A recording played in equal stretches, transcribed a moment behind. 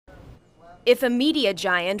If a media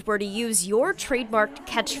giant were to use your trademarked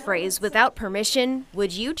catchphrase without permission,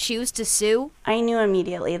 would you choose to sue? I knew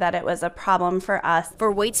immediately that it was a problem for us.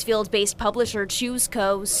 For Waitsfield-based publisher Choose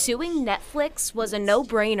Co., suing Netflix was a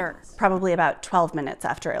no-brainer. Probably about 12 minutes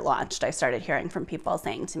after it launched, I started hearing from people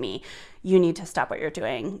saying to me, you need to stop what you're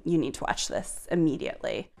doing. You need to watch this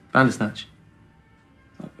immediately. Bandersnatch.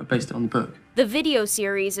 I based it on the book. The video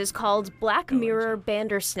series is called Black Mirror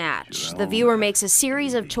Bandersnatch. The viewer makes a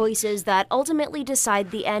series of choices that ultimately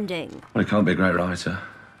decide the ending. Well, you can't be a great writer.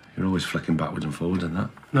 You're always flicking backwards and forwards in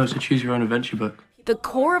that. No, it's a choose-your-own-adventure book. The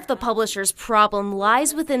core of the publisher's problem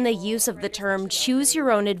lies within the use of the term choose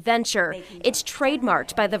your own adventure. It's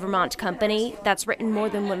trademarked by the Vermont company that's written more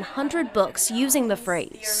than 100 books using the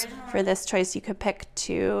phrase. For this choice, you could pick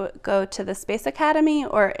to go to the Space Academy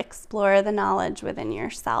or explore the knowledge within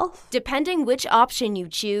yourself. Depending which option you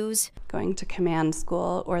choose, going to command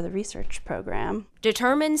school or the research program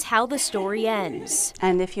determines how the story ends.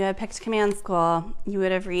 And if you had picked command school, you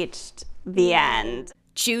would have reached the end.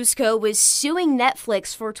 Choose Co. is suing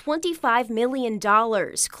Netflix for $25 million,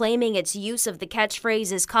 claiming its use of the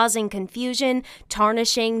catchphrase is causing confusion,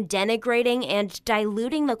 tarnishing, denigrating, and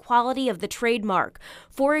diluting the quality of the trademark.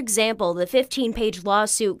 For example, the 15-page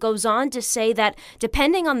lawsuit goes on to say that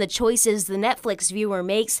depending on the choices the Netflix viewer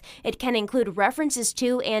makes, it can include references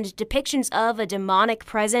to and depictions of a demonic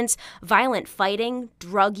presence, violent fighting,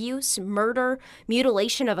 drug use, murder,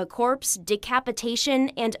 mutilation of a corpse, decapitation,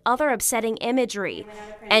 and other upsetting imagery.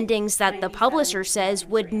 Endings that the publisher says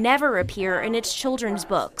would never appear in its children's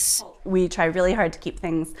books. We try really hard to keep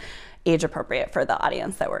things age appropriate for the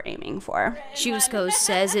audience that we're aiming for. Choose Co.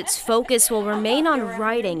 says its focus will remain on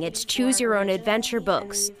writing its choose your own adventure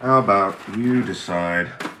books. How about you decide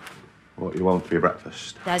what you want for your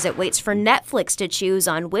breakfast? As it waits for Netflix to choose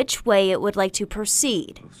on which way it would like to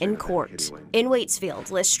proceed in court. In Waitsfield,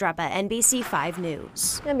 Liz Streppa, NBC 5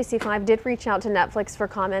 News. NBC 5 did reach out to Netflix for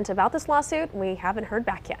comment about this lawsuit. We haven't heard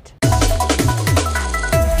back yet.